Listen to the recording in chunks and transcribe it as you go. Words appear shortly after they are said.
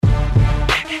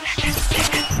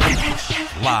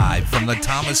Live from the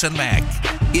Thomas and Mack,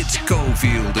 it's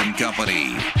Cofield and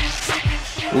Company.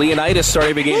 Leonidas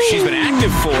starting a game she's been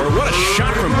active for. What a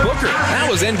shot from Booker. That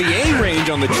was NBA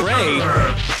range on the tray.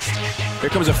 Here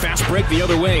comes a fast break the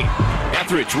other way.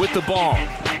 Etheridge with the ball.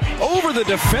 Over the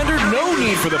defender, no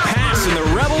need for the pass, and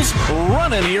the Rebels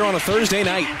running here on a Thursday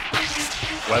night.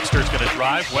 Webster's going to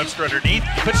drive. Webster underneath,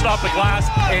 pitched off the glass,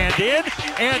 and in,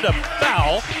 and a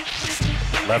foul.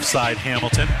 Left side,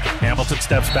 Hamilton. Hamilton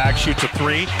steps back, shoots a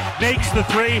three, makes the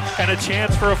three, and a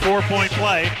chance for a 4-point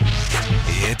play.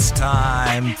 It's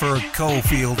time for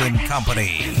Cofield and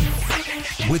Company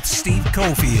with Steve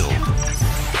Cofield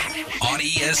on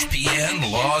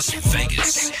ESPN Las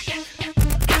Vegas.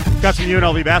 Got some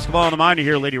UNLV basketball on the mind. You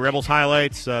hear Lady Rebels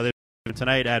highlights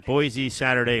tonight at Boise,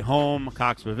 Saturday home,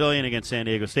 Cox Pavilion against San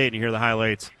Diego State. And you hear the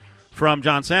highlights from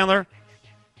John Sandler,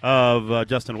 of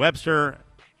Justin Webster,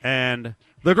 and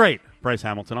the great Bryce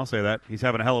Hamilton. I'll say that. He's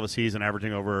having a hell of a season,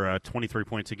 averaging over 23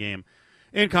 points a game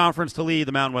in conference to lead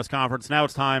the Mountain West Conference. Now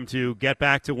it's time to get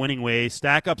back to winning ways,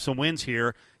 stack up some wins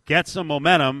here, get some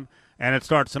momentum, and it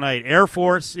starts tonight. Air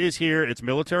Force is here. It's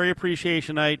Military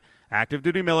Appreciation Night. Active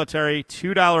duty military,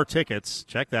 $2 tickets.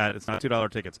 Check that. It's not $2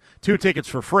 tickets. 2 tickets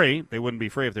for free. They wouldn't be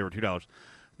free if they were $2.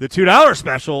 The $2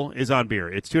 special is on beer.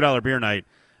 It's $2 beer night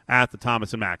at the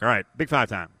Thomas and Mack. All right, Big Five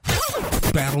time.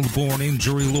 Battle-Born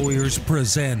Injury Lawyers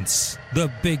presents the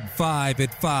Big Five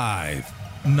at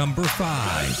 5. Number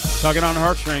 5. Tugging on the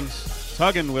heartstrings.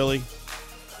 Tugging, Willie.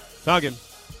 Tugging.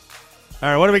 All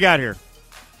right, what do we got here?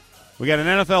 We got an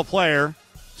NFL player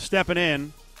stepping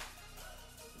in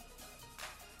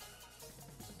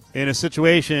a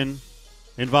situation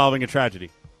involving a tragedy.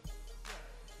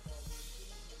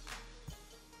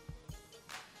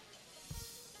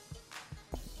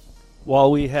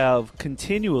 While we have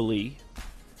continually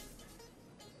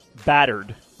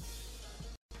battered,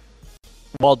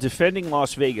 while defending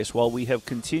Las Vegas, while we have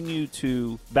continued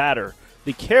to batter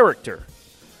the character,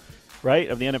 right,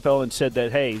 of the NFL and said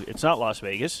that, hey, it's not Las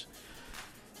Vegas,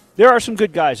 there are some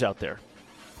good guys out there.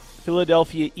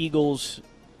 Philadelphia Eagles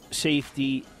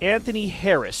safety Anthony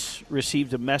Harris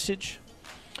received a message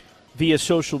via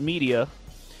social media.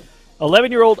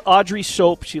 11-year-old Audrey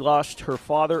Soap, she lost her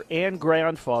father and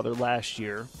grandfather last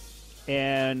year.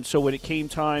 And so when it came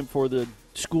time for the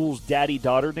school's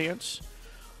daddy-daughter dance,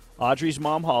 Audrey's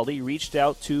mom, Holly, reached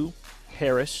out to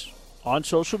Harris on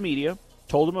social media,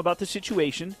 told him about the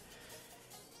situation,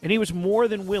 and he was more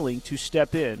than willing to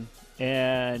step in,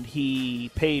 and he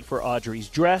paid for Audrey's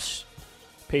dress,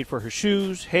 paid for her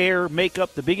shoes, hair,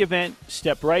 makeup, the big event,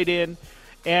 stepped right in,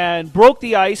 and broke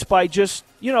the ice by just,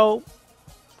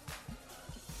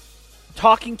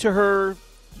 talking to her.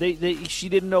 She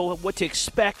didn't know what to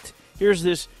expect. Here's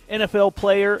this NFL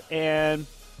player, and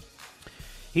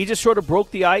he just sort of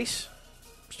broke the ice,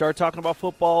 started talking about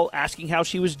football, asking how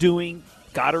she was doing,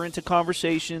 got her into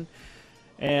conversation,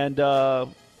 and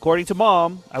according to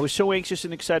Mom, I was so anxious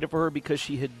and excited for her because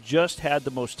she had just had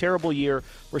the most terrible year.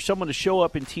 For someone to show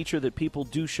up and teach her that people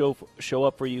do show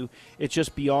up for you, it's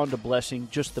just beyond a blessing.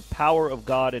 Just the power of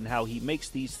God and how he makes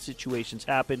these situations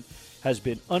happen has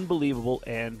been unbelievable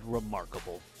and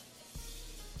remarkable.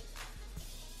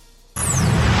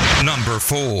 Number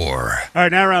 4. All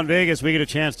right, now around Vegas, we get a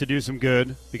chance to do some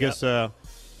good because,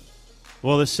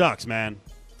 this sucks, man.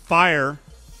 Fire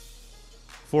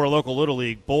for a local Little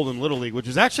League, Bolden Little League, which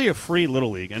is actually a free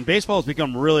Little League. And baseball has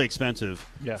become really expensive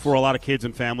for a lot of kids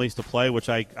and families to play, which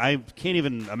I can't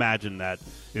even imagine that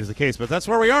is the case. But that's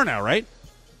where we are now, right?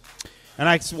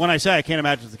 And when I say I can't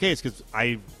imagine it's the case, because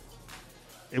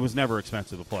it was never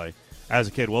expensive to play as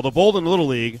a kid. Well, the Bolden Little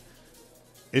League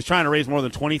is trying to raise more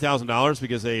than $20,000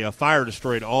 because a fire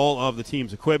destroyed all of the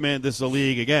team's equipment. This is a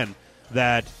league, again,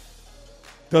 that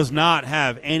does not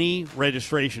have any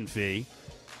registration fee.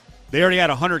 They already had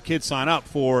 100 kids sign up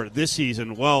for this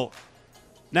season. Well,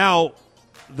 now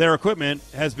their equipment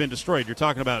has been destroyed. You're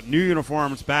talking about new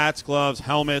uniforms, bats, gloves,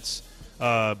 helmets,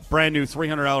 brand new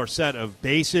 $300 set of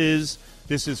bases.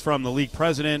 This is from the league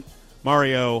president,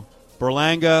 Mario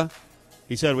Berlanga.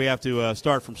 He said we have to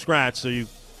start from scratch. So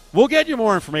we'll get you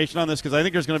more information on this because I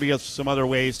think there's going to be some other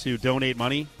ways to donate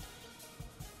money.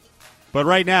 But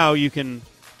right now you can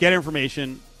get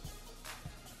information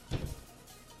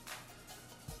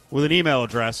with an email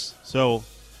address. So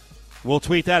we'll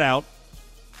tweet that out.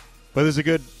 But there's a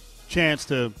good chance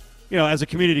to, as a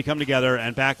community, come together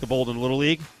and back the Bolden Little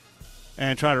League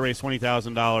and try to raise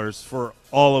 $20,000 for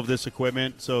all of this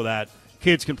equipment so that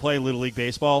kids can play Little League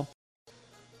baseball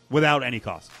without any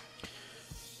cost.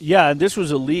 Yeah, and this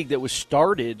was a league that was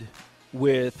started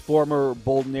with former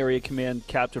Bolden Area Command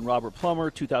Captain Robert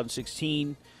Plummer,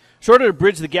 2016, sort of to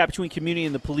bridge the gap between community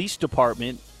and the police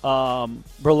department,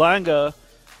 Berlanga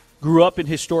grew up in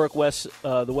historic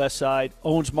the West Side,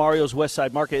 owns Mario's West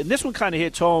Side Market. And this one kind of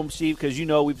hits home, Steve, because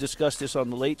we've discussed this on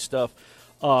the late stuff.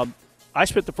 I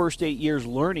spent the first 8 years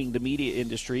learning the media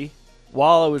industry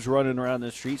while I was running around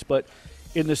the streets, but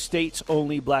in the state's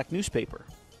only black newspaper,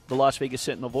 the Las Vegas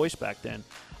Sentinel-Voice back then.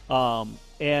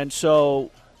 And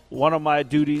so one of my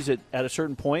duties at a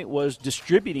certain point was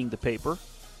distributing the paper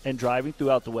and driving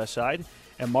throughout the West Side.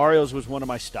 And Mario's was one of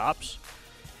my stops.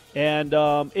 And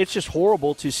it's just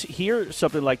horrible to hear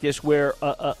something like this where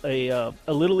a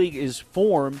Little League is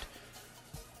formed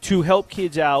to help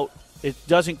kids out. It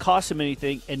doesn't cost them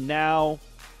anything, and now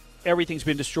everything's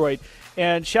been destroyed.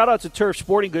 And shout out to Turf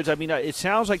Sporting Goods. I mean, it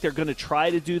sounds like they're going to try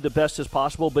to do the best as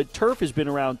possible, but Turf has been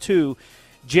around too.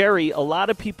 Jerry, a lot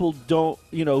of people don't,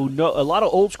 know a lot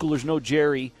of old schoolers know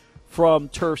Jerry from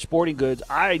Turf Sporting Goods.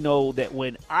 I know that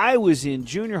when I was in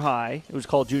junior high, it was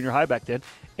called junior high back then,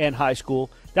 and high school,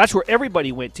 that's where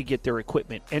everybody went to get their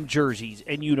equipment and jerseys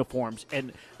and uniforms.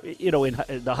 And, in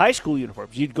the high school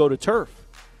uniforms, you'd go to Turf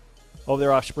over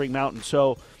there off Spring Mountain.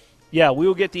 So, yeah, we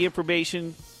will get the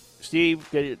information. Steve,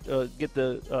 get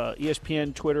the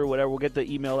ESPN, Twitter, whatever. We'll get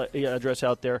the email address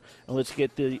out there, and let's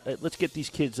get these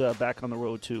kids back on the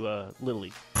road to Little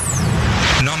League.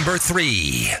 Number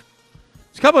 3.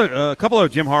 A couple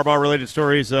of Jim Harbaugh related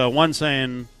stories. One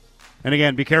saying, and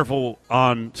again, be careful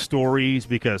on stories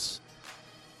because,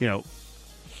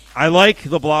 I like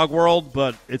the blog world,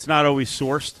 but it's not always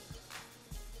sourced.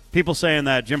 People saying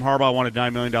that Jim Harbaugh wanted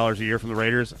 $9 million a year from the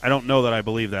Raiders, I don't know that I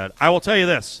believe that. I will tell you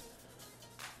this,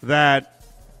 that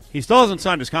he still hasn't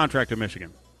signed his contract at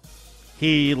Michigan.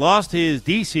 He lost his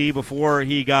DC before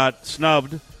he got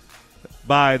snubbed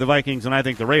by the Vikings and I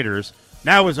think the Raiders.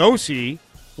 Now his OC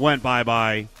went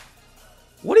bye-bye.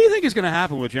 What do you think is going to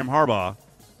happen with Jim Harbaugh?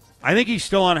 I think he's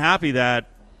still unhappy that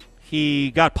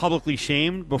he got publicly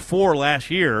shamed before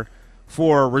last year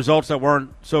for results that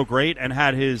weren't so great and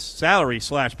had his salary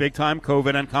slashed big time,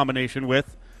 COVID in combination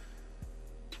with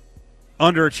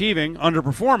underachieving,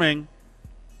 underperforming.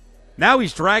 Now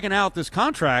he's dragging out this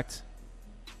contract.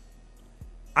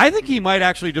 I think he might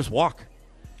actually just walk.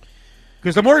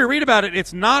 Because the more you read about it,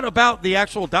 it's not about the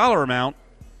actual dollar amount.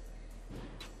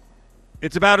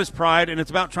 It's about his pride, and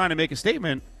it's about trying to make a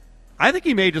statement. I think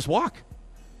he may just walk.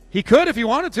 He could if he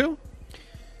wanted to.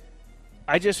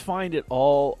 I just find it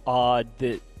all odd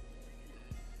that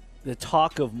the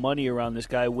talk of money around this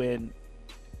guy when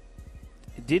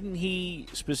didn't he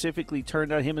specifically turn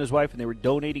down him and his wife and they were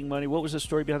donating money? What was the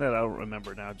story behind that? I don't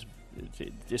remember now.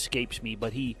 It escapes me.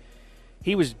 But he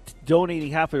was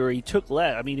donating half of it, or he took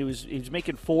less. I mean, he was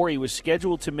making $4 million. He was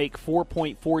scheduled to make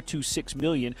 $4.426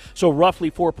 million, so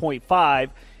roughly $4.5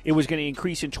 million. It was going to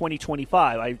increase in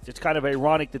 2025. It's kind of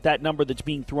ironic that number that's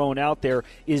being thrown out there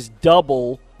is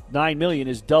double. $9 million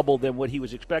is double than what he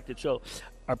was expected. So,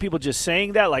 are people just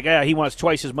saying that like, he wants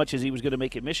twice as much as he was going to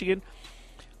make at Michigan?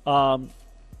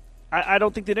 I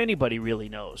don't think that anybody really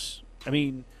knows. I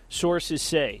mean, sources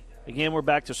say. Again, we're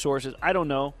back to sources. I don't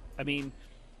know. I mean,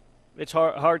 it's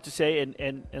hard to say,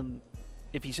 and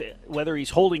if he's whether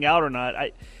he's holding out or not.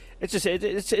 It's a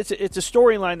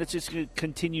storyline that's just going to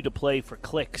continue to play for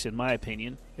clicks, in my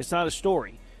opinion. It's not a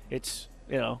story. It's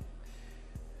I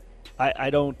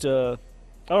don't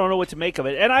know what to make of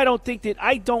it, and I don't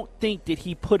think that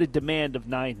he put a demand of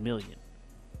 $9 million.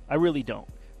 I really don't.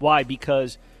 Why?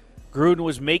 Because Gruden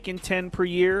was making $10 per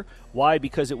year. Why?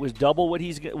 Because it was double what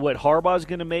Harbaugh's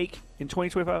going to make in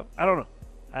 2025. I don't know.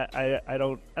 I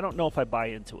don't know if I buy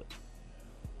into it.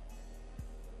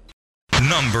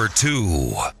 Number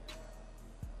 2.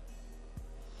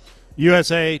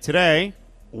 USA Today,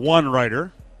 one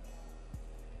writer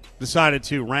decided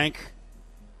to rank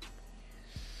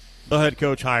the head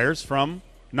coach hires from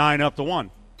 9 up to 1.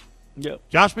 Yep.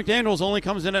 Josh McDaniels only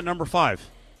comes in at number 5.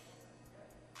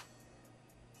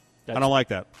 I don't like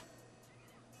that.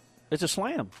 It's a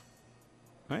slam,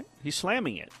 right? He's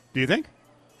slamming it. Do you think?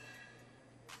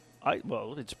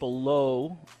 Well, it's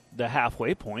below the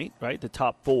halfway point, right? The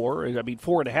top 4. I mean,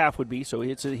 4.5 would be. So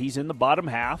he's in the bottom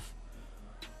half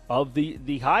of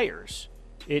the hires.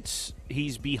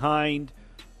 He's behind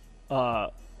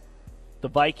the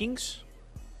Vikings,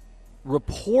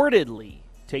 reportedly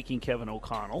taking Kevin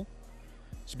O'Connell.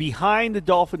 He's behind the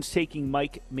Dolphins taking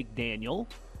Mike McDaniel.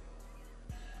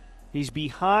 He's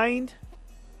behind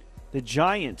the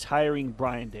Giants hiring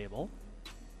Brian Daboll.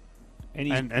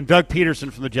 And Doug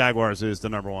Peterson from the Jaguars is the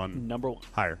number one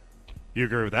hire. You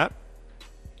agree with that?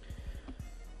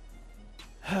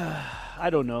 I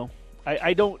don't know.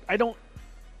 I don't.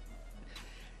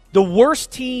 The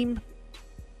worst team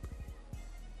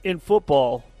in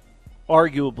football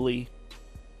arguably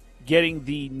getting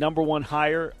the number one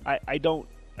hire, I don't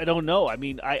know. I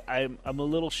mean, I'm a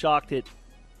little shocked at.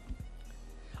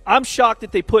 I'm shocked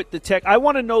that they put the tech. I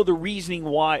want to know the reasoning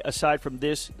why, aside from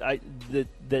this,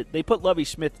 that they put Lovie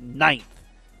Smith 9th.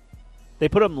 They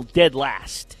put him dead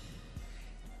last.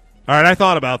 All right, I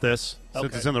thought about this since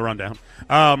Okay. it's in the rundown.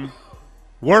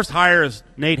 Worst hire is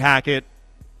Nate Hackett.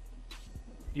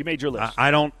 You made your list. I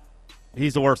don't.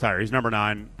 He's the worst hire. He's number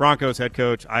 9. Broncos head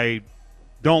coach. I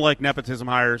don't like nepotism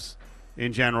hires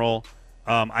in general.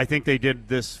 I think they did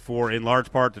this in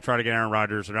large part to try to get Aaron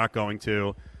Rodgers. They're not going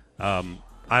to. I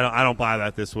don't buy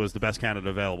that this was the best candidate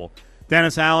available.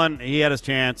 Dennis Allen, he had his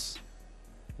chance.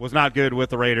 Was not good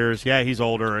with the Raiders. Yeah, he's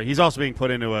older. He's also being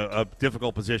put into a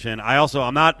difficult position.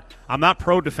 I'm not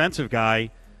pro defensive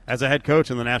guy as a head coach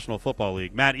in the National Football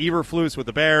League. Matt Eberflus with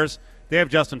the Bears. They have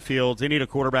Justin Fields. They need a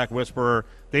quarterback whisperer.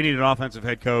 They need an offensive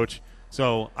head coach.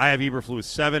 So I have Eberflus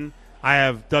 7. I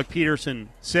have Doug Peterson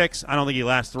 6. I don't think he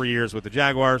lasts 3 years with the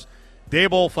Jaguars.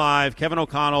 Daboll 5. Kevin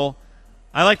O'Connell.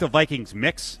 I like the Vikings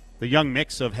mix, the young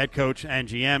mix of head coach and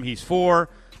GM. He's 4.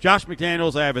 Josh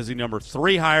McDaniels I have as the number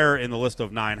 3 hire in the list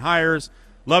of 9 hires.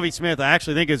 Lovie Smith I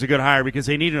actually think is a good hire because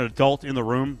they need an adult in the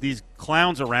room. These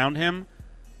clowns around him,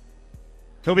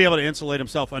 he'll be able to insulate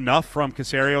himself enough from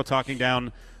Caserio talking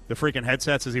down the freaking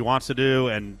headsets as he wants to do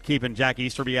and keeping Jack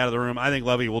Easterby out of the room. I think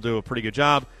Lovie will do a pretty good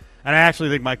job. And I actually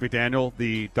think Mike McDaniel,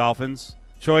 the Dolphins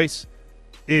choice,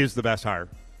 is the best hire.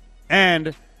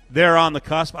 And they're on the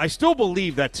cusp. I still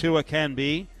believe that Tua can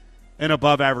be an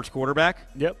above-average quarterback.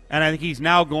 Yep. And I think he's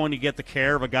now going to get the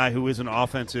care of a guy who is an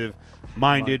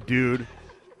offensive-minded dude.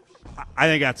 I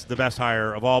think that's the best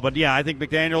hire of all. But, yeah, I think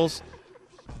McDaniels,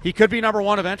 he could be number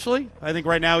 1 eventually. I think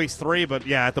right now he's 3. But,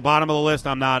 yeah, at the bottom of the list,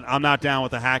 I'm not down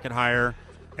with the Hackett hire.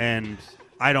 And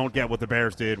I don't get what the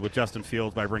Bears did with Justin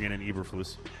Fields by bringing in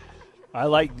Eberflus. I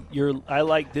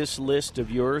like this list of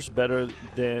yours better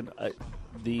than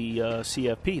the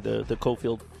CFP, the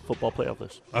Cofield Football Playoff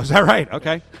list. Oh, is that right?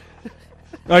 Okay.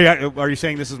 Oh, yeah. Are you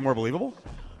saying this is more believable?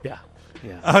 Yeah.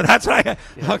 Oh, that's what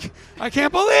I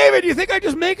can't believe it. You think I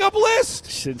just make up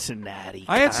lists? Cincinnati.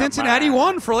 I had Cincinnati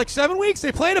 1 for like 7 weeks.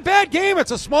 They played a bad game. It's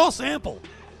a small sample.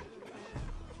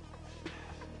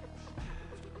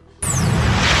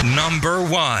 Number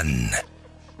 1.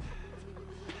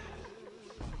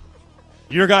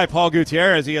 Your guy, Paul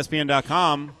Gutierrez,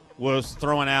 ESPN.com, was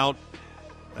throwing out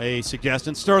a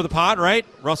suggestion. Stir the pot, right?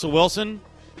 Russell Wilson.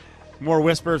 More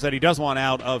whispers that he does want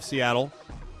out of Seattle.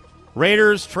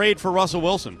 Raiders trade for Russell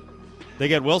Wilson. They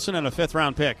get Wilson and a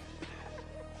 5th-round pick.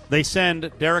 They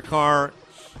send Derek Carr,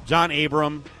 John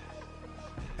Abram,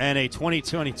 and a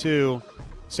 2022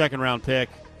 second-round pick.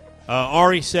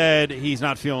 Ari said he's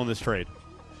not feeling this trade.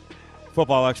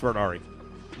 Football expert Ari.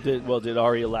 Did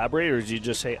Ari elaborate, or did you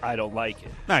just say, I don't like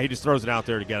it? No, he just throws it out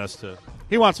there to get us to.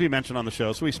 He wants to be mentioned on the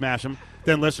show, so we smash him.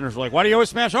 Then listeners are like, why do you always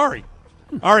smash Ari?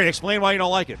 Ari, explain why you don't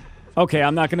like it. Okay,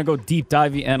 I'm not going to go deep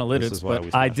divey This analytics, is why we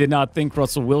but smash. I did not think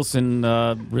Russell Wilson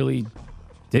really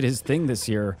did his thing this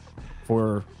year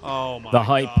for the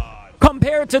hype. God.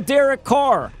 Compared to Derek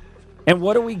Carr. And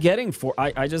what are we getting for?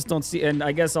 I just don't see. And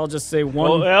I guess I'll just say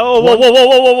one.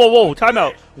 Whoa. Time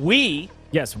out.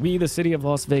 Yes, we, the city of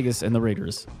Las Vegas, and the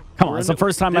Raiders. Come on, We're it's in the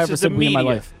first time I this ever is said the we in my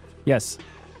media. life. Yes.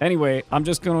 Anyway, I'm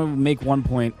just going to make one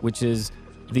point, which is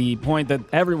the point that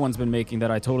everyone's been making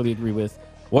that I totally agree with.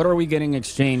 What are we getting in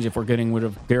exchange if we're getting rid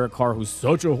of Derek Carr, who's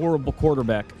such a horrible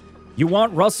quarterback? You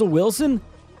want Russell Wilson?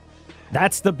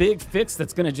 That's the big fix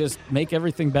that's going to just make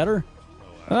everything better?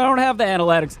 I don't have the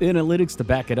analytics to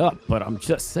back it up, but I'm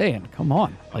just saying, come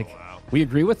on. We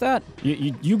agree with that?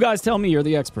 You guys tell me, you're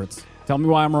the experts. Tell me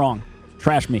why I'm wrong.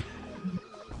 Trash me.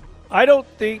 I don't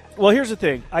think. Well, here's the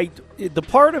thing. The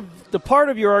part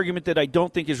of your argument that I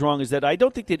don't think is wrong is that I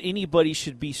don't think that anybody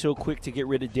should be so quick to get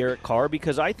rid of Derek Carr,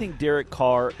 because I think Derek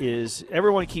Carr is.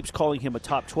 Everyone keeps calling him a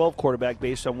top 12 quarterback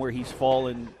based on where he's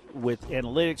fallen with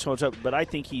analytics, so on and so forth, but I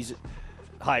think he's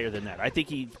higher than that. I think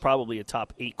he's probably a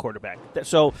top 8 quarterback.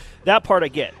 So that part I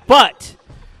get, but.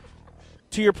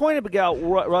 To your point about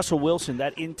Russell Wilson,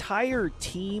 that entire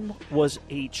team was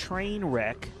a train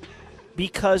wreck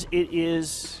because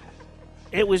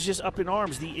it was just up in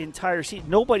arms the entire season.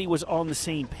 Nobody was on the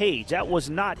same page. That was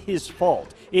not his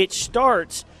fault. It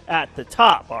starts at the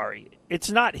top, Ari. It's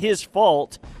not his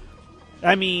fault.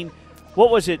 I mean,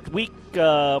 what was it, week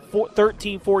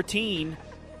 13, 14,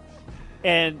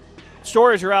 and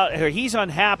stories are out. He's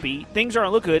unhappy. Things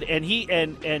aren't look good, and he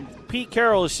and Pete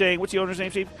Carroll is saying, what's the owner's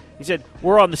name, Steve? He said,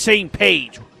 we're on the same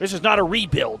page. This is not a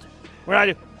rebuild. We're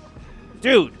not.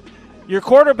 Dude, your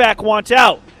quarterback wants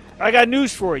out. I got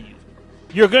news for you.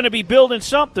 You're going to be building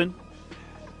something.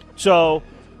 So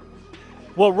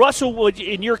Well, Russell Wood,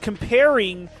 and you're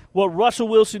comparing what Russell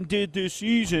Wilson did this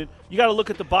season. You got to look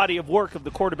at the body of work of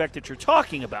the quarterback that you're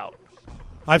talking about.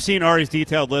 I've seen Ari's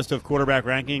detailed list of quarterback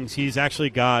rankings. He's actually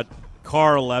got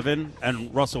Carr 11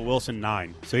 and Russell Wilson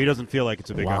 9, so he doesn't feel like it's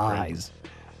a big upgrade.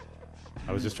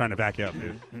 I was just trying to back you up,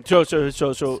 dude. So you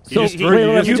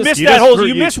missed that whole.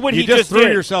 You missed what he just threw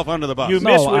did. Yourself under the bus. You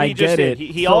missed what I he just get did.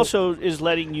 it. He also is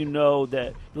letting me know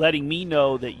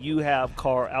that you have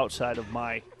Carr outside of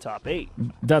my top 8.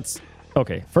 That's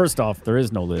okay. First off, there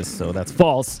is no list, so that's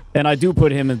false. And I do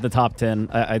put him in the top 10.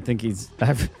 I think he's.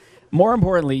 More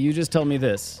importantly, you just tell me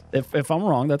this. If I'm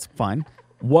wrong, that's fine.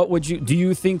 What would you? Do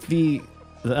you think the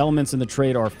elements in the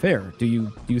trade are fair? Do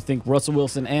you think Russell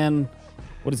Wilson and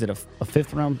what is it, a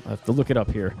fifth round? I have to look it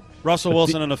up here. Russell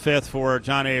Wilson in a fifth for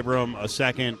John Abram, a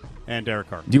second, and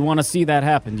Derek Carr. Do you want to see that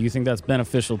happen? Do you think that's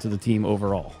beneficial to the team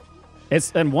overall?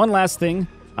 And one last thing.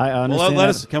 I understand.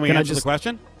 Well, can we answer the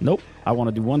question? Nope. I want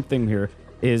to do one thing here,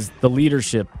 is the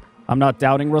leadership. I'm not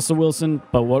doubting Russell Wilson,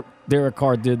 but what Derek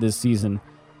Carr did this season.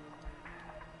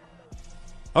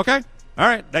 Okay. All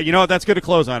right. You know what? That's good to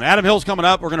close on. Adam Hill's coming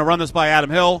up. We're going to run this by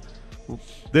Adam Hill.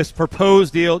 This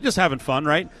proposed deal, just having fun,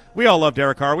 right? We all love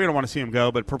Derek Carr. We don't want to see him go,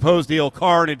 but proposed deal,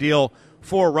 Carr, and a deal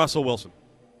for Russell Wilson.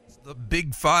 The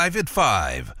Big 5 at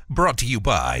 5, brought to you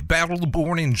by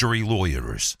Battle-Born Injury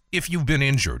Lawyers. If you've been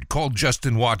injured, call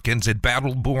Justin Watkins at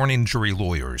Battle-Born Injury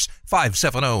Lawyers,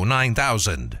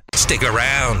 570-9000. Stick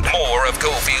around. More of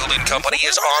Cofield and Company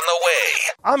is on the way.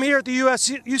 I'm here at the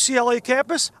UCLA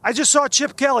campus. I just saw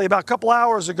Chip Kelly about a couple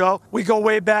hours ago. We go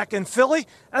way back in Philly.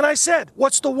 And I said,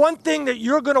 what's the one thing that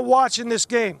you're going to watch in this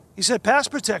game? He said, pass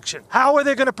protection. How are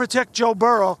they going to protect Joe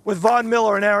Burrow with Von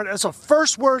Miller and Aaron? That's the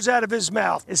first words out of his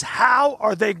mouth is how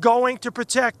are they going to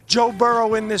protect Joe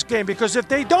Burrow in this game? Because if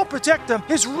they don't protect him,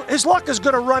 his luck is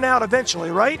going to run out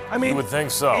eventually, right? I mean, you would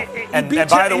think so. And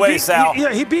by the way, Sal.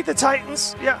 He beat the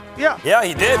Titans. Yeah. Yeah,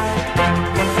 he did.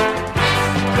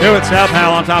 Do it, Sal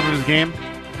Powell on top of his game.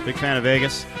 Big fan of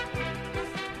Vegas.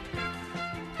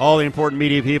 All the important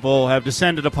media people have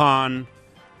descended upon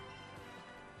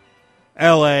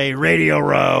L.A. Radio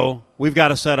Row. We've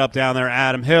got a setup down there.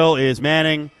 Adam Hill is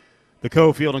manning the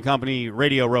Cofield and Company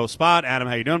Radio Row spot. Adam,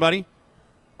 how you doing, buddy?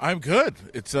 I'm good.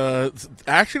 It's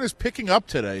action is picking up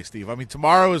today, Steve. I mean,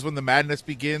 tomorrow is when the madness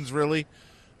begins, really.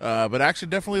 But action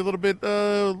definitely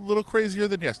a little crazier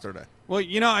than yesterday. Well,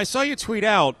 I saw you tweet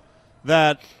out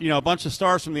that a bunch of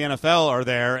stars from the NFL are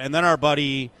there, and then our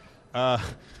buddy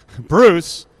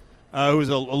Bruce. Who's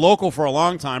a local for a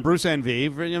long time, Bruce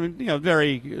NV,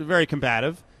 very, very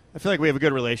combative. I feel like we have a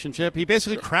good relationship. He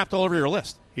basically crapped all over your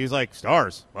list. He's like,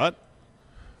 stars, what?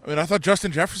 I mean, I thought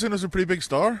Justin Jefferson was a pretty big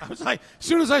star. I was like, as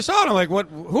soon as I saw it, I'm like, what?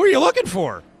 Who are you looking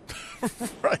for?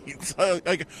 Right.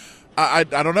 I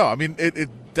don't know. I mean, it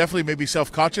definitely made me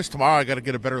self-conscious. Tomorrow I got to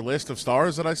get a better list of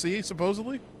stars that I see,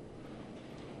 supposedly.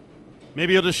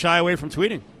 Maybe you'll just shy away from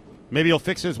tweeting. Maybe you'll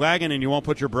fix his wagon and you won't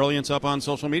put your brilliance up on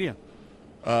social media.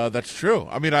 That's true.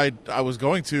 I mean, I was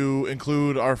going to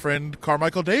include our friend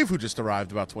Carmichael Dave, who just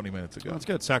arrived about 20 minutes ago. That's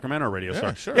good. Sacramento radio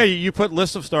star. Sure. Yeah, you put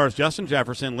lists of stars: Justin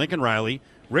Jefferson, Lincoln Riley,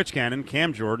 Rich Gannon,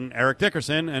 Cam Jordan, Eric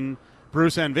Dickerson, and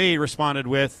Bruce NV responded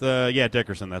with,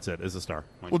 Dickerson, that's it, is a star.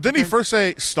 Well, didn't he first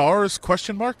say stars, ?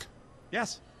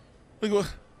 Yes.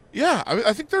 Yeah,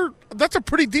 I think that's a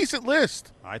pretty decent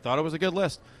list. I thought it was a good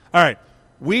list. All right.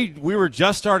 We were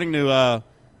just starting to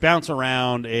bounce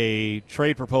around a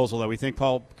trade proposal that we think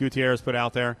Paul Gutierrez put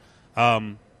out there.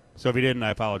 So if he didn't, I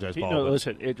apologize, Paul. No,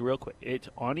 listen, real quick. It's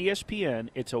on ESPN.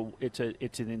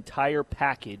 It's an entire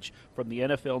package from the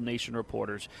NFL Nation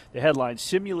reporters. The headline: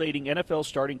 Simulating NFL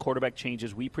starting quarterback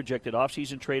changes. We projected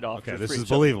offseason trade offers. Okay, this is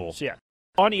believable. So, yeah,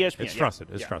 on ESPN. It's trusted.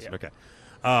 It's trusted. Yeah.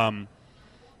 Okay.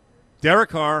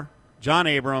 Derek Carr, John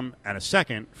Abram, and a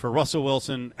second for Russell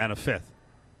Wilson and a fifth.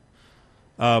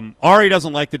 Ari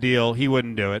doesn't like the deal. He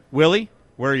wouldn't do it. Willie,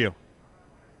 where are you?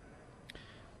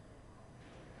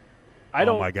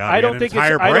 Oh my God! I don't think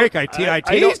entire it's break. I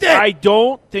teased it. I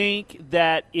don't think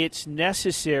that it's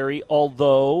necessary.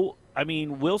 Although, I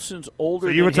mean, Wilson's older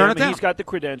So you than would turn him, it down? and he's got the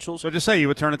credentials. So just say you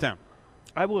would turn it down.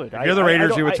 I would. If you're the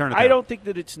Raiders, you would turn it down. I don't think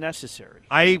that it's necessary.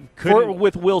 I couldn't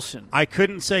with Wilson. I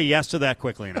couldn't say yes to that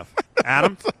quickly enough.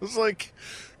 Adam, I was like,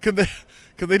 can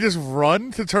they just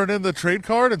run to turn in the trade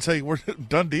card and say we're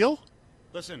done deal?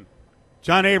 Listen,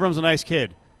 John Abram's a nice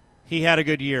kid. He had a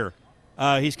good year.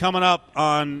 He's coming up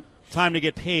on time to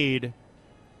get paid.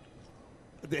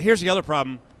 Here's the other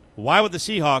problem. Why would the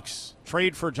Seahawks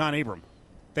trade for John Abram?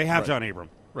 They have John Abram,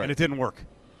 and it didn't work.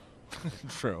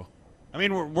 True. I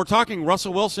mean, we're talking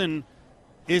Russell Wilson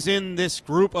is in this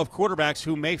group of quarterbacks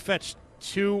who may fetch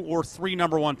 2 or 3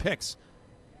 number 1 picks.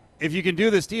 If you can do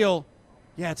this deal,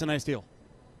 Yeah, it's a nice deal.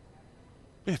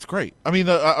 Yeah, it's great. I mean,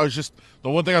 I was just the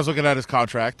one thing I was looking at is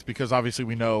contract, because obviously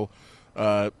we know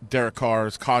Derek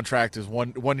Carr's contract is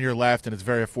one year left and it's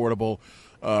very affordable.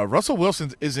 Russell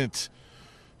Wilson's isn't.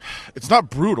 It's not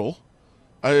brutal.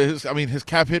 His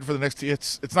cap hit for the next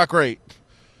it's not great.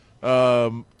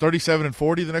 37 and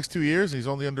 40 the next 2 years, and he's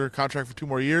only under contract for 2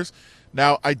 more years.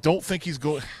 Now, I don't think he's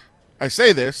going. I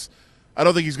say this, I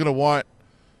don't think he's going to want,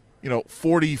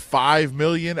 $45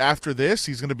 million after this.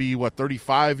 He's going to be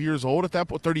 35 years old at that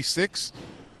point, 36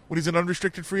 when he's an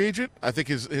unrestricted free agent. I think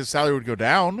his salary would go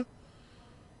down.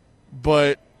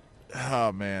 But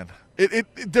oh man,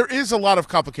 there is a lot of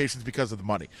complications because of the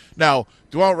money. Now,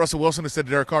 do I want Russell Wilson instead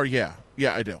of Derek Carr? Yeah,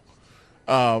 I do.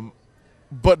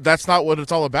 But that's not what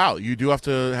it's all about. You do have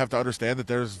to understand that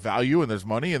there's value and there's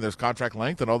money and there's contract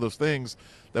length and all those things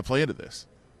that play into this.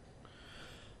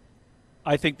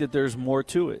 I think that there's more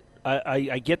to it.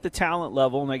 I get the talent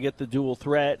level and I get the dual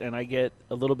threat and I get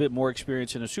a little bit more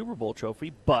experience in a Super Bowl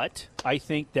trophy, but I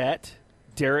think that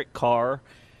Derek Carr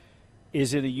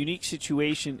is in a unique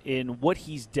situation in what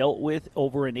he's dealt with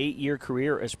over an 8-year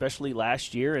career, especially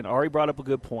last year. And Ari brought up a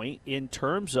good point in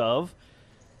terms of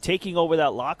taking over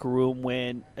that locker room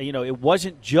when, it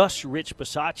wasn't just Rich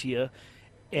Bisaccia,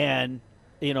 and,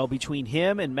 between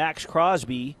him and Max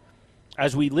Crosby,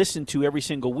 as we listen to every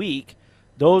single week,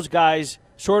 those guys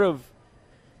sort of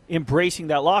embracing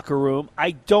that locker room.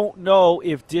 I don't know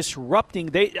if disrupting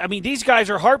these guys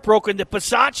are heartbroken that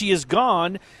Bisaccia is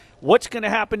gone. What's going to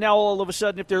happen now all of a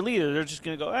sudden if they're leader? They're just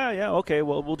going to go, yeah, okay,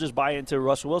 well, we'll just buy into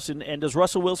Russell Wilson. And does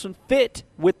Russell Wilson fit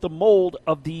with the mold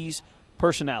of these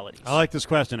personalities? I like this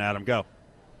question, Adam. Go.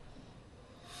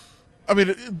 I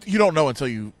mean, you don't know until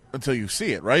you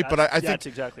see it, right? But I think that's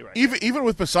exactly right. Even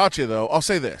with Bisaccia, though, I'll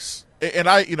say this, and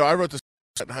I wrote this.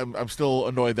 I'm still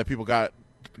annoyed that people got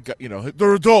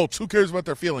they're adults. Who cares about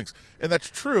their feelings? And that's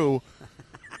true.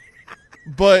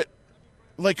 But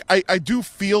I do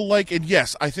feel like, and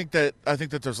yes, I think that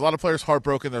there's a lot of players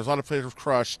heartbroken. There's a lot of players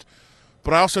crushed.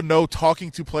 But I also know,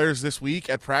 talking to players this week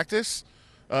at practice,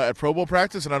 at Pro Bowl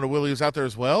practice, and I know Willie was out there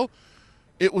as well,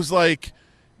 it was like,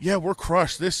 yeah, we're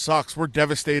crushed. This sucks. We're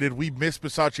devastated. We miss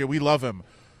Bisaccia. We love him.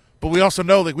 But we also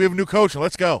know, we have a new coach, and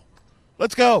let's go.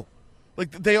 Let's go.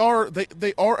 They are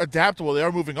adaptable. They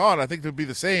are moving on. I think they'll be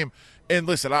the same. And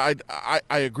listen, I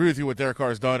agree with you what Derek Carr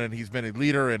has done, and he's been a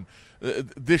leader. And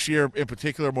this year in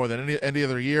particular, more than any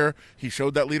other year, he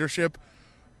showed that leadership.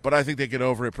 But I think they get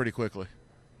over it pretty quickly.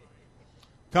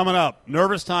 Coming up,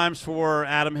 nervous times for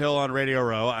Adam Hill on Radio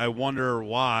Row. I wonder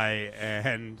why.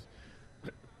 And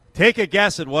take a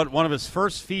guess at what one of his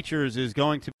first features is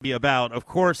going to be about. Of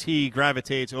course, he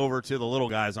gravitates over to the little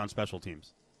guys on special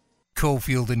teams.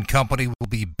 Cofield and Company will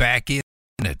be back in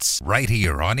minutes right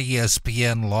here on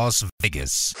ESPN Las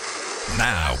Vegas.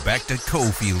 Now back to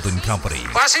Cofield and Company.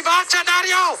 Quasi boccia,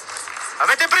 Dario!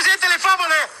 Avete presente le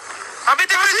favole?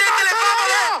 Avete presente le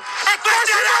favole? E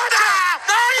questa è realtà!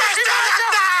 Questa è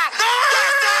realtà!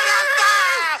 Questa è realtà!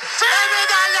 E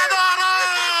medaglia d'oro!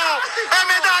 E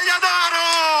medaglia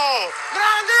d'oro!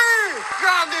 Grandi!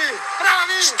 Grandi!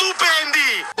 Bravi!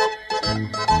 Stupendi!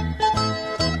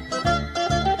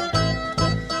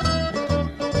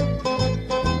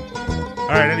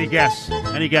 All right, any guess?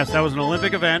 Any guess? That was an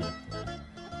Olympic event.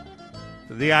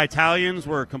 The Italians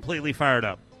were completely fired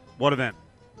up. What event?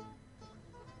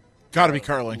 Got to be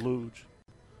curling. Luge.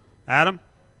 Adam?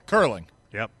 Curling.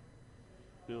 Yep.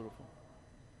 Beautiful.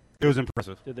 It was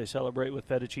impressive. Did they celebrate with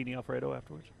fettuccine Alfredo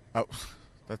afterwards? Oh,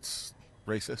 that's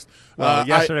racist. Well,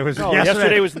 yesterday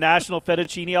was National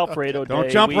Fettuccine Alfredo Day. Don't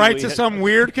jump right to some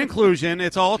weird conclusion.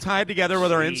 It's all tied together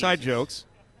with our inside jokes.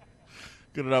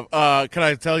 Good enough. Can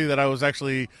I tell you that I was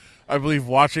actually, I believe,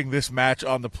 watching this match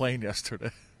on the plane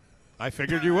yesterday? I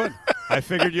figured you would. I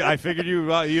figured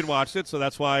you'd watched it, so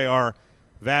that's why our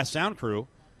vast sound crew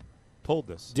pulled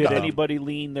this. Did anybody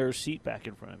lean their seat back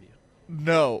in front of you?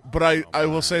 No, but I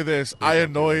will say this: I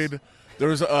annoyed. There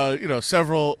was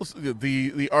several.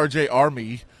 The RJ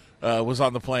Army was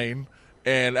on the plane.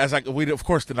 And we of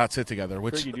course did not sit together.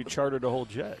 Which you chartered a whole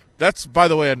jet. That's, by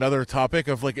the way, another topic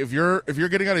of if you're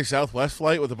getting on a Southwest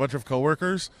flight with a bunch of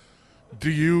coworkers,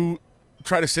 do you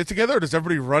try to sit together or does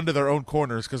everybody run to their own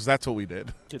corners? Because that's what we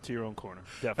did. Get to your own corner.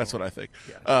 Definitely. That's what I think.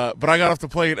 Yeah. But I got off the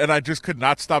plane and I just could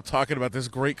not stop talking about this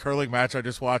great curling match I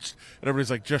just watched. And everybody's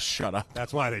like, "Just shut up."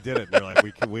 That's why they did it. They're like,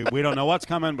 we don't know what's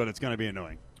coming, but it's going to be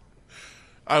annoying.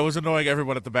 I was annoying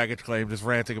everyone at the baggage claim, just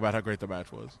ranting about how great the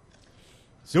match was.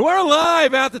 So we're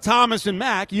live at the Thomas and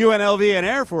Mack, UNLV and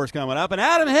Air Force coming up, and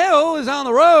Adam Hill is on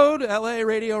the road, LA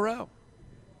Radio Row.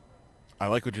 I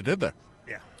like what you did there.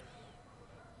 Yeah.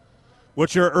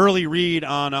 What's your early read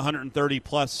on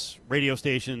 130-plus radio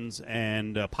stations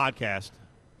and podcast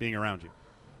being around you?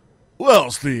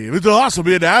 Well, Steve, it's awesome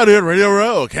being out here at Radio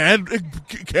Row. Can't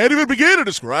even begin to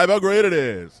describe how great it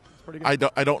is. I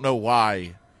don't know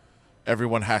why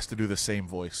everyone has to do the same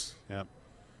voice. Yep.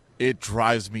 It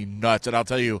drives me nuts, and I'll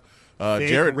tell you,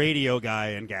 Jared, radio guy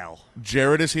and gal.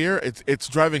 Jared is here. It's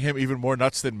driving him even more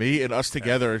nuts than me, and us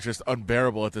together is just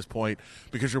unbearable at this point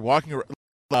because you're walking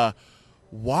around.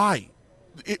 Why?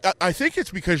 I think it's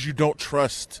because you don't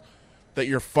trust that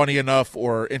you're funny enough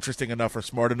or interesting enough or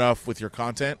smart enough with your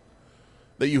content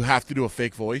that you have to do a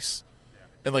fake voice,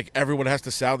 and like everyone has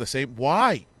to sound the same.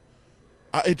 Why?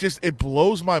 It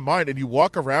blows my mind. And you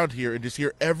walk around here and just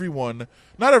hear everyone,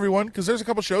 not everyone, because there's a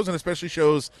couple shows, and especially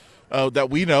shows that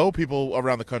we know, people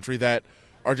around the country that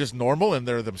are just normal and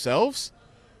they're themselves.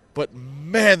 But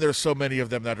man, there's so many of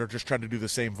them that are just trying to do the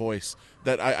same voice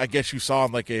that I guess you saw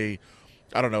on like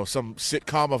some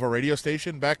sitcom of a radio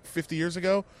station back 50 years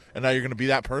ago, and now you're going to be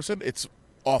that person. It's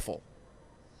awful.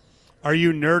 Are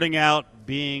you nerding out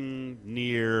being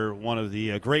near one of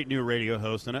the great new radio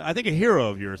hosts, and I think a hero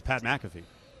of yours, Pat McAfee?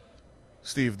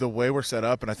 Steve, the way we're set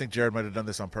up, and I think Jared might have done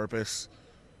this on purpose,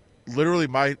 literally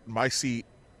my seat,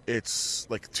 it's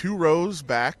like 2 rows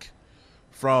back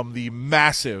from the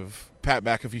massive Pat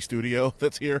McAfee studio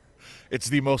that's here. It's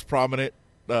the most prominent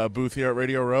booth here at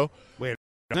Radio Row. Wait,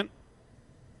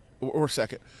 or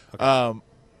second. Okay.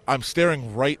 I'm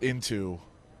staring right into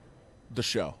the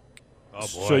show. Oh,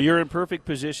 boy. So you're in perfect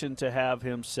position to have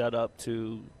him set up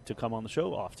to come on the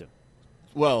show often.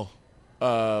 Well,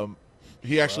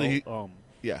 he actually,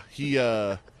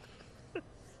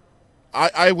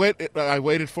 I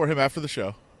waited for him after the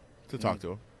show to talk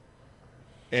to him,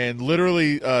 and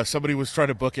literally somebody was trying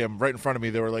to book him right in front of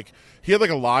me. They were like, he had like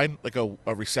a line, like a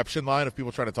reception line of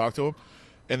people trying to talk to him,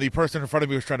 and the person in front of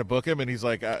me was trying to book him, and he's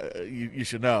like, you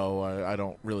should know I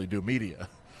don't really do media.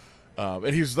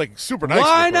 And he was like super nice.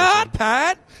 Why not,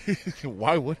 Pat?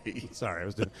 Why would he? Sorry, I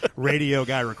was the radio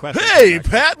guy requesting. Hey,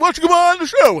 Pat, why don't you come on the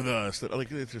show with us?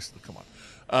 Like, it's just come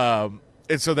on.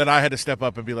 And so then I had to step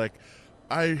up and be like,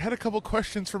 I had a couple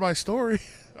questions for my story.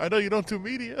 I know you don't do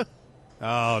media.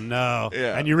 Oh no!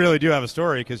 Yeah, and you really do have a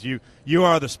story because you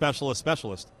are the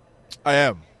specialist. I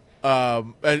am.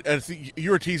 And you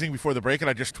were teasing before the break, and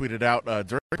I just tweeted out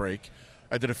during the break.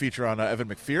 I did a feature on Evan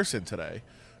McPherson today.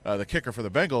 The kicker for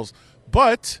the Bengals,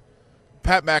 but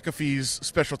Pat McAfee's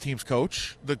special teams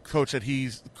coach, the coach that he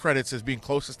credits as being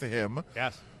closest to him,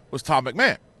 was Tom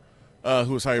McMahon,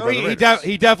 who was hired by the Raiders.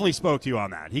 He definitely spoke to you on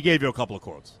that. He gave you a couple of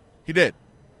quotes. He did.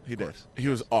 He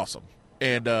was awesome.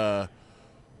 And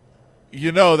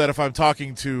you know that if I'm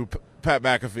talking to Pat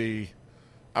McAfee,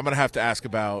 I'm going to have to ask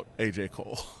about A.J.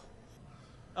 Cole.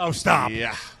 Oh, stop.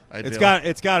 Yeah. It's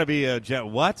got to be a jet.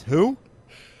 What? Who?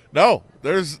 No,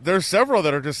 there's several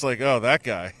that are just like, oh, that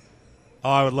guy. Oh,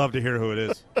 I would love to hear who it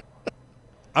is.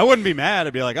 I wouldn't be mad.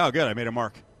 I'd be like, oh, good, I made a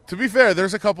mark. To be fair,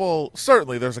 there's a couple.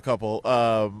 Certainly, there's a couple.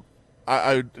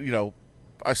 I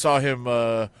saw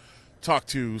him talk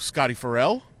to Scotty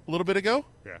Farrell a little bit ago.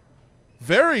 Yeah.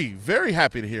 Very, very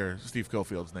happy to hear Steve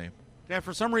Cofield's name. Yeah,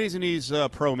 for some reason he's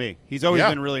pro me. He's always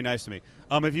been really nice to me.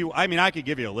 I could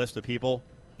give you a list of people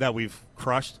that we've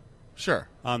crushed. Sure.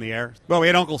 On the air. Well, we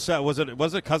had Uncle Sal. Was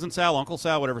it Cousin Sal, Uncle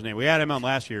Sal, whatever his name? We had him on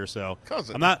last year, so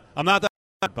Cousin. I'm not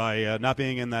that by not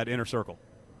being in that inner circle.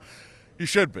 You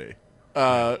should be.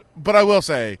 But I will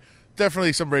say,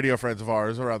 definitely some radio friends of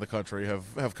ours around the country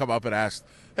have come up and asked,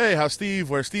 hey, how's Steve?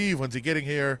 Where's Steve? When's he getting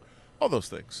here? All those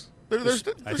things.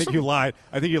 I think you lied.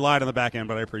 I think you lied on the back end,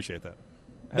 but I appreciate that.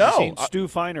 Have you seen Stu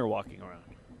Feiner walking around?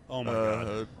 Oh my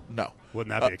God! No, wouldn't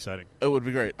that be exciting? It would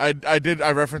be great. I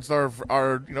referenced our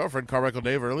friend Carmichael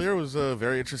Dave earlier. Was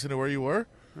very interested in where you were.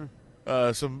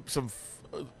 Our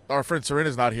friend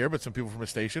Serena's not here, but some people from the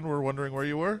station were wondering where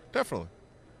you were. Definitely.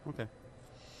 Okay.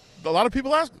 A lot of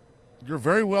people ask. You're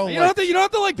very well. You don't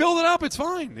have to build it up. It's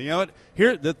fine. You know what?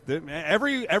 Here,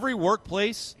 every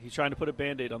workplace. He's trying to put a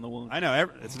Band-Aid on the wound. I know.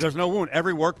 There's no wound.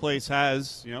 Every workplace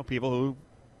has people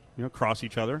who cross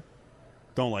each other,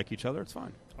 don't like each other. It's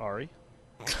fine. Ari.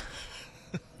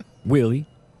 Willie.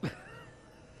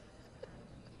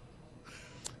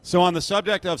 So on the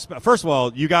subject of, first of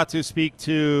all, you got to speak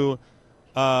to,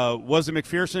 was the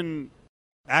McPherson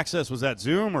access, was that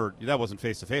Zoom or that wasn't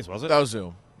face-to-face, was it? That was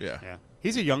Zoom, yeah.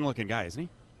 He's a young-looking guy, isn't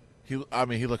he?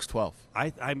 He looks 12.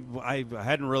 I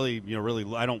hadn't really,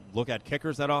 I don't look at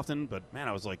kickers that often, but, man,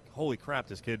 I was like, holy crap,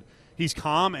 this kid, he's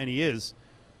calm, and he is,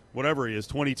 whatever he is,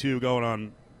 22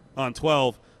 going on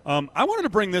 12. I wanted to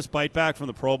bring this bite back from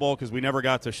the Pro Bowl because we never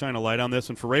got to shine a light on this.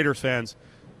 And for Raiders fans,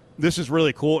 this is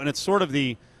really cool. And it's sort of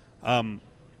the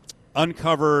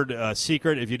uncovered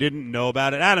secret if you didn't know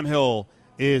about it. Adam Hill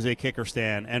is a kicker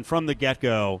stan, and from the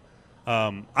get-go,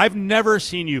 I've never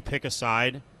seen you pick a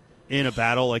side in a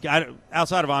battle. Like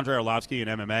outside of Andrei Arlovsky in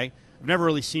MMA, I've never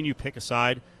really seen you pick a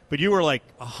side. But you were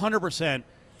like 100%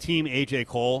 Team A.J.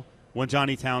 Cole when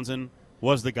Johnny Townsend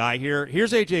was the guy here.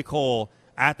 Here's A.J. Cole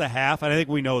at the half, and I think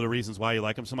we know the reasons why you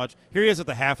like him so much. Here he is at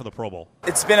the half of the Pro Bowl.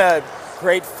 It's been a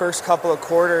great first couple of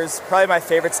quarters. Probably my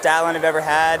favorite stat line I've ever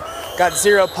had. Got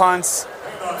 0 punts,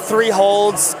 3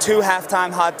 holds, 2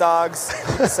 halftime hot dogs.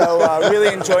 So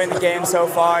really enjoying the game so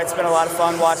far. It's been a lot of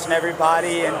fun watching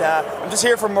everybody, and I'm just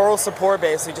here for moral support,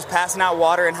 basically, just passing out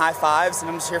water and high fives, and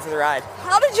I'm just here for the ride.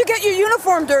 How did you get your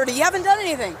uniform dirty? You haven't done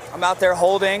anything. I'm out there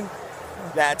holding.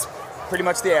 That's pretty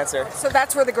much the answer. So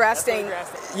that's where the grass stain.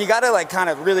 You got to kind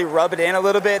of really rub it in a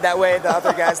little bit. That way the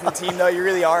other guys in the team know you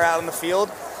really are out on the field.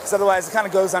 Because otherwise it kind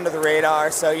of goes under the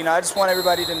radar. So, I just want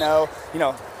everybody to know,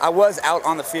 I was out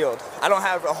on the field. I don't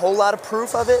have a whole lot of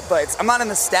proof of it, but I'm not in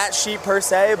the stat sheet per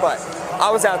se, but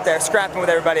I was out there scrapping with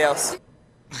everybody else.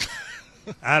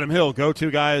 Adam Hill,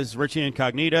 go-to guys, Richie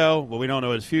Incognito. What we don't know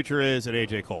what his future is at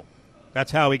A.J. Cole.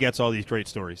 That's how he gets all these great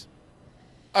stories.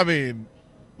 I mean,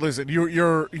 listen,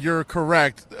 you're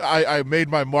correct. I made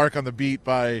my mark on the beat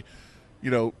by,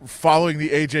 following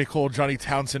the A.J. Cole Johnny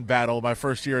Townsend battle my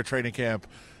first year at training camp,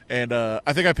 and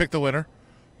I think I picked the winner.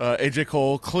 A.J.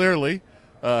 Cole clearly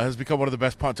has become one of the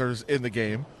best punters in the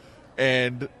game,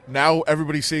 and now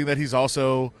everybody's seeing that he's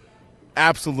also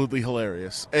absolutely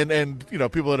hilarious. And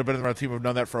people that have been around the team have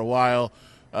known that for a while.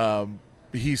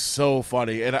 He's so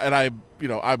funny, and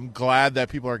I'm glad that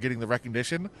people are getting the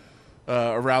recognition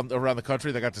around the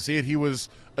country that got to see it. He was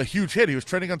a huge hit. He was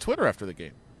trending on Twitter after the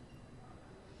game.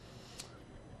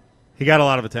 He got a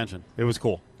lot of attention. It was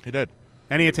cool. He did.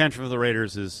 Any attention for the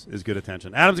Raiders is good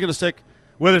attention. Adam's going to stick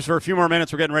with us for a few more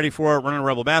minutes. We're getting ready for Running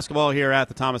Rebel basketball here at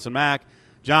the Thomas and Mack.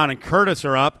 John and Curtis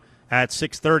are up at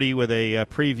 6:30 with a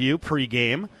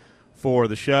pregame for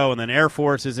the show, and then Air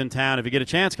Force is in town. If you get a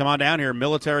chance, come on down here.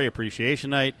 Military Appreciation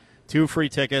Night. 2 free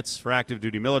tickets for active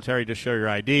duty military. Just show your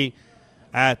ID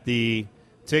at the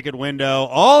ticket window.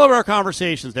 All of our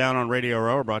conversations down on Radio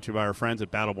Row are brought to you by our friends at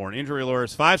Battleborn Injury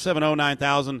Lawyers.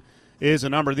 570-9000 is a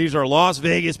number. These are Las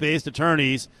Vegas-based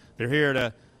attorneys. They're here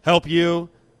to help you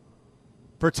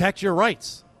protect your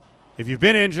rights. If you've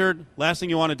been injured, last thing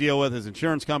you want to deal with is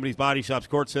insurance companies, body shops,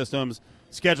 court systems,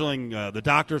 scheduling the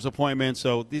doctor's appointments.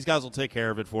 So these guys will take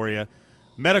care of it for you.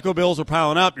 Medical bills are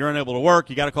piling up. You're unable to work.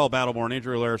 You got to call Battleborn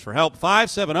Injury Lawyers for help.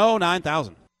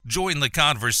 570-9000. Join the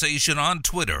conversation on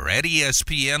Twitter at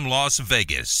ESPN Las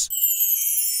Vegas.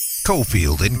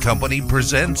 Cofield and Company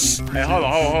presents. Hey, hold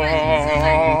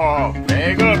on.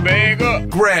 Bag up.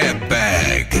 Grab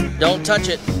Bag. Don't touch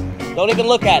it. Don't even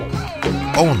look at it.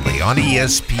 Only on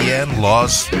ESPN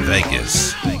Las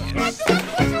Vegas.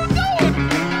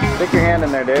 Stick your hand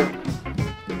in there,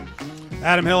 Dave.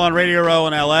 Adam Hill on Radio Row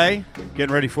in L.A.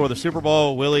 Getting ready for the Super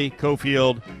Bowl. Willie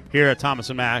Cofield here at Thomas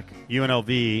and Mack.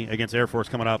 UNLV against Air Force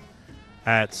coming up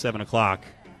at 7 o'clock.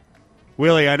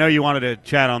 Willie, I know you wanted to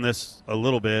chat on this a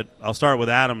little bit. I'll start with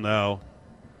Adam, though.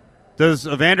 Does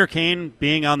Evander Kane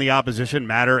being on the opposition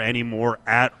matter anymore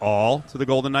at all to the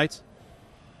Golden Knights?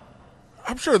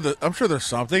 I'm sure there's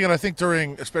something, and I think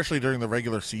especially during the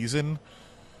regular season,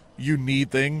 you need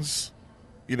things,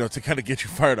 to kind of get you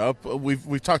fired up.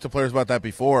 We've talked to players about that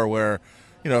before, where,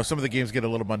 some of the games get a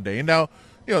little mundane. Now,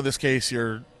 in this case,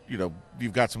 you've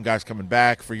got some guys coming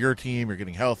back for your team. You're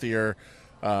getting healthier.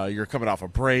 You're coming off a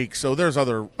break, so there's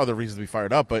other reasons to be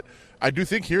fired up. But I do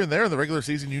think here and there in the regular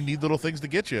season, you need little things to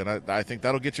get you, and I think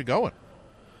that'll get you going.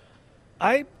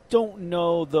 I don't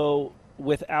know, though,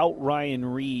 without Ryan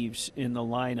Reeves in the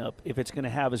lineup, if it's going to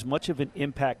have as much of an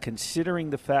impact,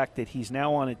 considering the fact that he's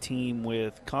now on a team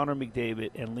with Connor McDavid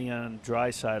and Leon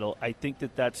Draisaitl. I think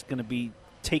that that's going to be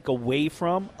take away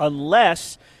from,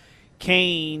 unless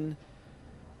Kane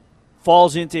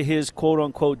falls into his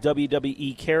quote-unquote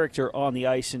WWE character on the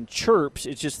ice and chirps.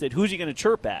 It's just that who's he going to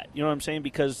chirp at? You know what I'm saying?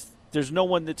 Because there's no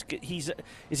one is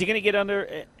he going to get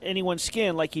under anyone's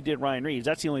skin like he did Ryan Reeves?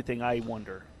 That's the only thing I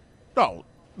wonder. No,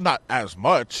 not as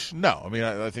much. No, I mean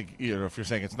I think if you're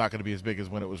saying it's not going to be as big as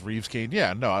when it was Reeves Kane,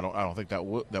 yeah, no, I don't think that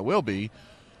will be.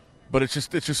 But it's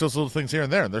just those little things here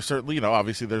and there, and there's certainly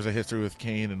obviously there's a history with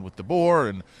Kane and with DeBoer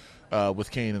and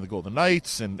with Kane and the Golden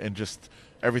Knights and just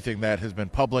everything that has been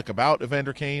public about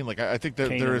Evander Kane. Like I think that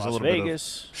Kane there is Las a little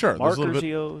Vegas, bit of sure, there's a little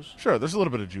bit, sure, there's a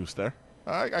little bit of juice there.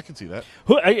 I can see that.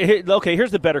 Okay,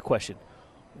 here's the better question.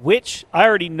 Which I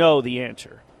already know the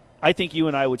answer. I think you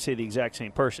and I would say the exact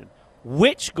same person.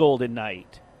 Which Golden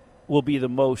Knight will be the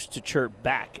most to chirp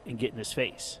back and get in his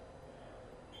face?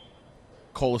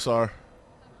 Kolasar.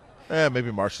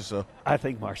 Maybe Marchessault. I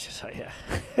think Marchessault, yeah.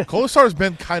 Kolasar's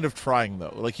been kind of trying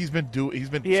though. Like he's been trying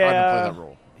to play that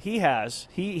role. He has.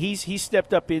 He's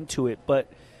stepped up into it, but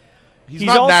he's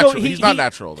not natural. He's not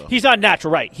natural though. He's not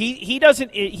natural, right? He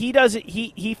doesn't.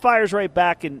 He fires right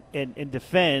back and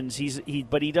defends.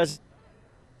 But he does.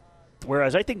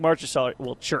 Whereas I think Marchessault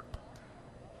will chirp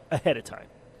ahead of time.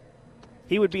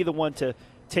 He would be the one to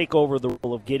take over the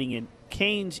role of getting in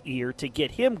Kane's ear to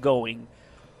get him going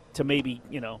to maybe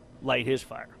light his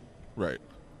fire. Right.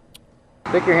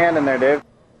 Stick your hand in there, Dave.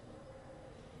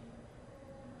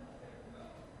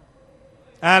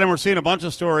 Adam, we're seeing a bunch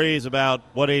of stories about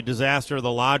what a disaster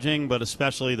the lodging, but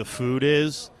especially the food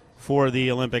is for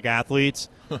the Olympic athletes.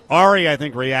 Ari, I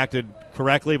think, reacted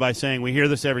correctly by saying we hear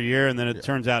this every year, and then it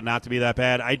turns out not to be that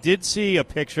bad. I did see a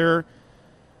picture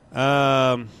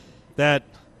that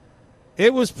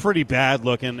it was pretty bad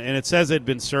looking, and it says it had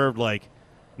been served like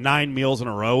 9 meals in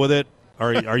a row with it.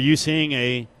 Are you seeing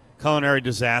a culinary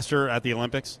disaster at the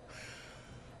Olympics?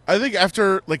 I think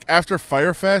after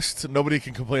Fyre Fest, nobody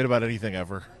can complain about anything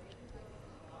ever.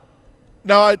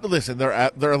 No, listen, they're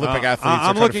Olympic athletes.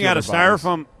 I'm looking at a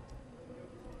styrofoam.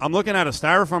 I'm looking at a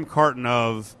styrofoam carton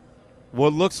of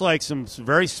what looks like some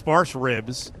very sparse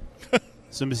ribs,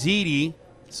 some ziti,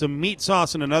 some meat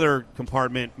sauce in another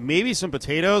compartment, maybe some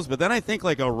potatoes, but then I think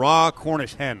like a raw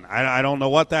Cornish hen. I don't know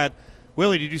what that.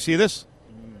 Willie, did you see this?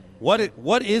 What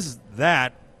is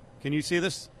that? Can you see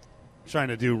this? I'm trying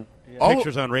to do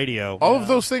pictures on radio. All of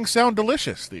those things sound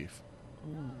delicious, Steve.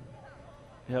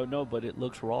 No, but it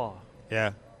looks raw.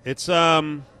 Yeah, it's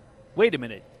Wait a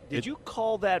minute. Did you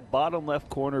call that bottom left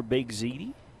corner Big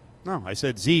Ziti? No, I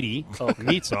said ziti,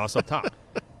 meat sauce up top.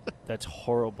 That's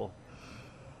horrible.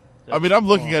 I mean, I'm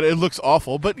looking at it. It looks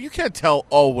awful, but you can't tell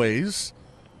always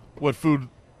what food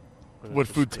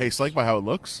tastes like by how it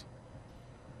looks.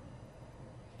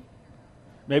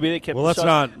 Maybe they kept. Well, the let's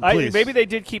sauce. not. Please. Maybe they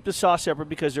did keep the sauce separate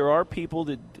because there are people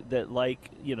that like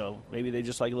maybe they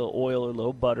just like a little oil or a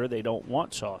little butter. They don't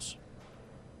want sauce.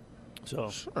 So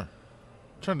sure,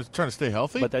 trying to stay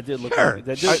healthy. But that did look sure. like,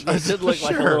 that did look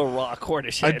like a little raw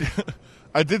Cornish hen.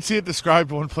 I did see it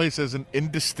described one place as an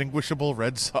indistinguishable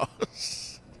red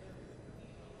sauce.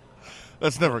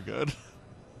 That's never good.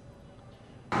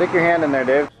 Stick your hand in there,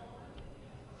 Dave.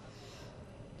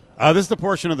 This is the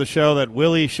portion of the show that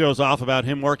Willie shows off about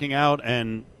him working out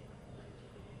and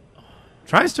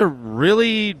tries to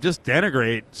really just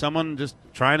denigrate someone just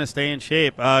trying to stay in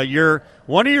shape. You're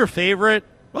one of your favorite.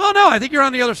 Well, no, I think you're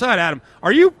on the other side, Adam.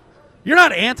 You're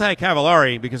not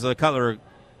anti-Cavallari because of the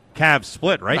Cutler-Cavs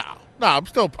split, right? No, I'm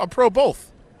pro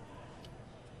both.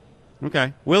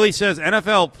 Okay. Willie says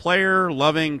NFL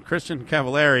player-loving Christian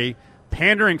Cavallari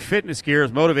pandering fitness gear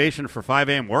as motivation for 5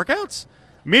 a.m. workouts?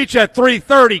 Meet you at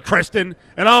 3:30, Kristen,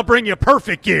 and I'll bring you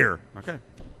perfect gear. Okay.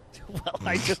 Well,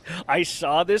 I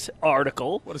saw this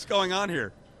article. What is going on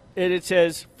here? And it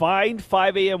says, find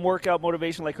 5 a.m. workout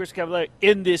motivation like Christian Cavallari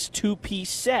in this 2-piece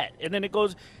set. And then it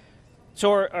goes,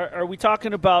 so are we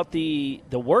talking about the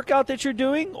workout that you're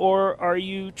doing, or are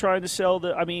you trying to sell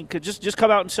could just come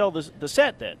out and sell the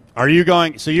set then? Are you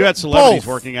going, so you had celebrities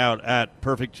working out at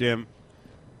Perfect Gym.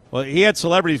 Well, he had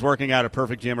celebrities working out at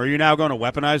Perfect Gym. Are you now going to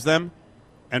weaponize them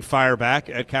and fire back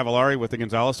at Cavallari with the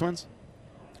Gonzalez twins?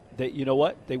 You know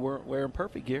what? They weren't wearing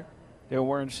Perfect gear. They were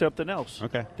wearing something else.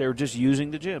 Okay. They were just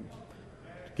using the gym.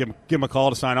 Give them a call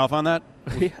to sign off on that?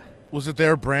 Was it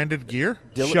their branded gear?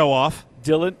 Show off.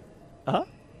 Dylan.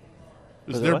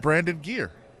 Was their branded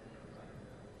gear?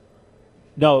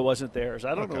 No, it wasn't theirs.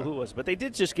 I don't know who it was. But they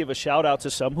did just give a shout-out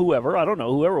to whoever. I don't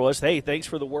know, whoever it was. Hey, thanks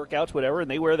for the workouts, whatever.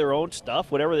 And they wear their own stuff,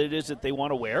 whatever it is that they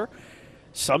want to wear.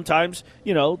 Sometimes,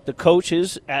 the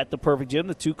coaches at the Perfect Gym,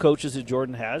 the 2 coaches that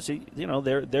Jordan has,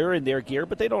 they're in their gear,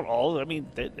 but they don't all.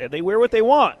 They wear what they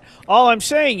want. All I'm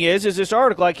saying is this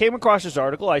article, I came across this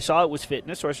article, I saw it was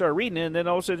fitness, so I started reading it, and then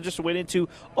all of a sudden it just went into,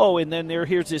 and then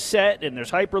here's this set, and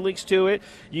there's hyperlinks to it.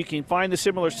 You can find the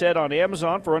similar set on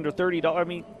Amazon for under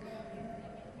 $30.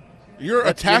 You're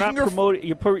attacking her.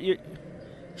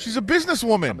 She's a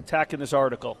businesswoman. I'm attacking this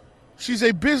article. She's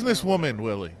a businesswoman,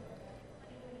 Willie.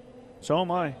 So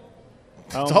am I.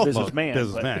 I'm a businessman.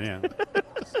 Businessman, yeah.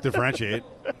 Differentiate.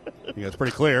 I think that's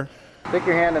pretty clear. Stick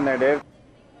your hand in there, Dave.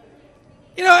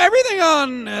 Everything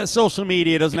on social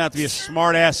media doesn't have to be a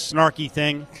smart-ass, snarky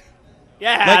thing.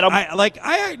 Yeah, Adam.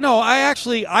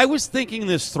 I was thinking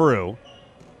this through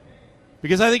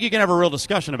because I think you can have a real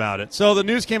discussion about it. So the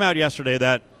news came out yesterday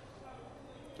that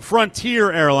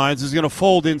Frontier Airlines is going to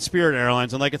fold in Spirit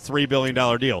Airlines in like a $3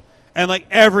 billion deal. And,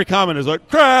 every comment is like,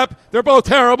 crap, they're both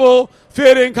terrible,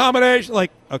 fitting combination.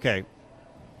 Okay,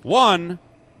 one,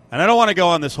 and I don't want to go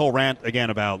on this whole rant again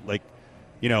about,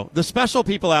 the special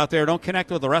people out there don't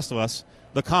connect with the rest of us,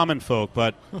 the common folk.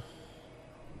 But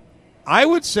I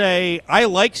would say I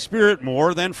like Spirit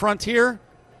more than Frontier.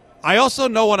 I also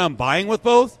know what I'm buying with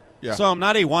both, so I'm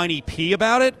not a whiny pea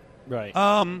about it. Right.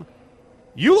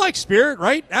 You like Spirit,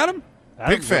 right, Adam?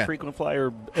 Big fan. Frequent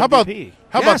flyer MVP.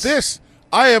 How about this?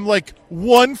 I am like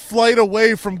one flight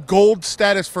away from gold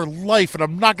status for life, and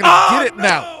I'm not going to get it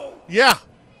now. Yeah.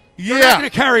 You're not going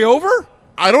to carry over?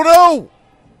 I don't know.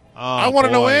 Oh, I want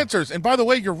to know boy. answers. And by the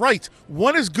way, you're right.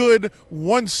 One is good,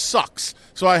 one sucks.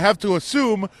 So I have to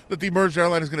assume that the merged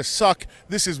airline is going to suck.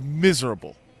 This is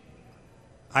miserable.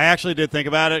 I actually did think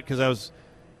about it because I was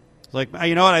like,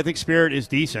 you know what? I think Spirit is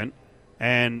decent,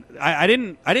 and I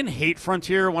didn't hate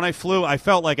Frontier when I flew. I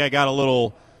felt like I got a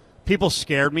little. People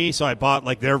scared me, so I bought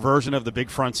like their version of the big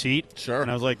front seat. Sure.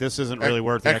 And I was like, this isn't really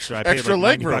worth the extra. I paid extra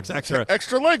like leg $90 room.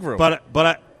 Extra leg room.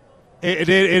 But it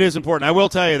is important. I will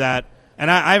tell you that, and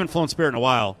I haven't flown Spirit in a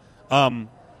while.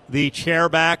 The chair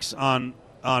backs on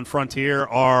Frontier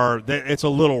it's a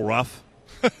little rough,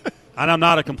 and I'm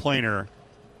not a complainer.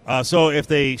 So if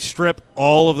they strip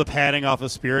all of the padding off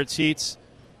of Spirit seats,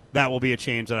 that will be a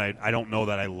change that I don't know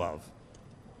that I love.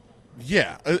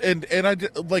 Yeah, and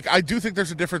I do think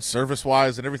there's a difference service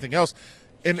wise and everything else,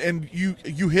 and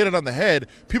you hit it on the head.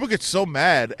 People get so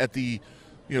mad at the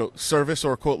service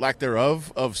or quote lack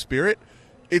thereof of Spirit.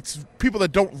 It's people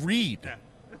that don't read.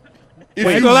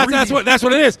 That's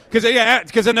what it is.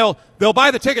 Because then they'll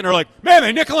buy the ticket and they're like, man,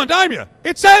 they nickel and dime you.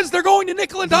 It says they're going to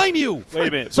nickel and dime you. Wait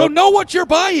a minute. So know what you're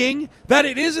buying, that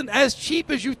it isn't as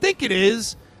cheap as you think it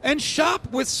is, and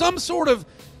shop with some sort of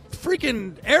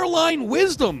freaking airline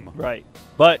wisdom. Right.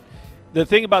 But the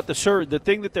thing about the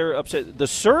thing that they're upset, the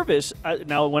service.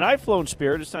 Now, when I've flown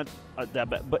Spirit, it's not that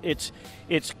bad, but it's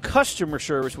customer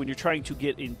service when you're trying to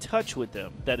get in touch with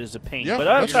them. That is a pain. Yeah, but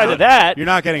outside of that, you're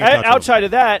not getting in touch with them. outside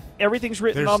of that, everything's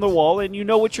written on the wall, and you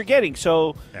know what you're getting.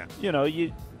 So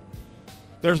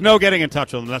there's no getting in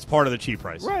touch with them. That's part of the cheap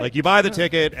price. Right. Like you buy the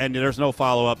ticket and there's no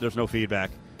follow up. There's no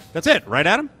feedback. That's it, right,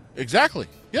 Adam? Exactly.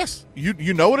 Yes.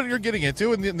 You know what you're getting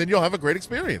into, and then you'll have a great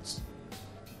experience.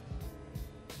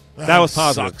 That was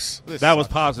positive. That was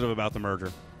positive about the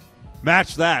merger.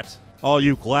 Match that, all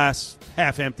you glass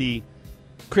half-empty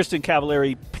Kristen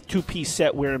Cavallari two-piece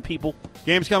set wearing people.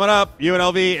 Games coming up.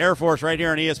 UNLV, Air Force right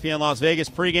here on ESPN Las Vegas.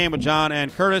 Pregame with John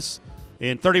and Curtis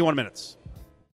in 31 minutes.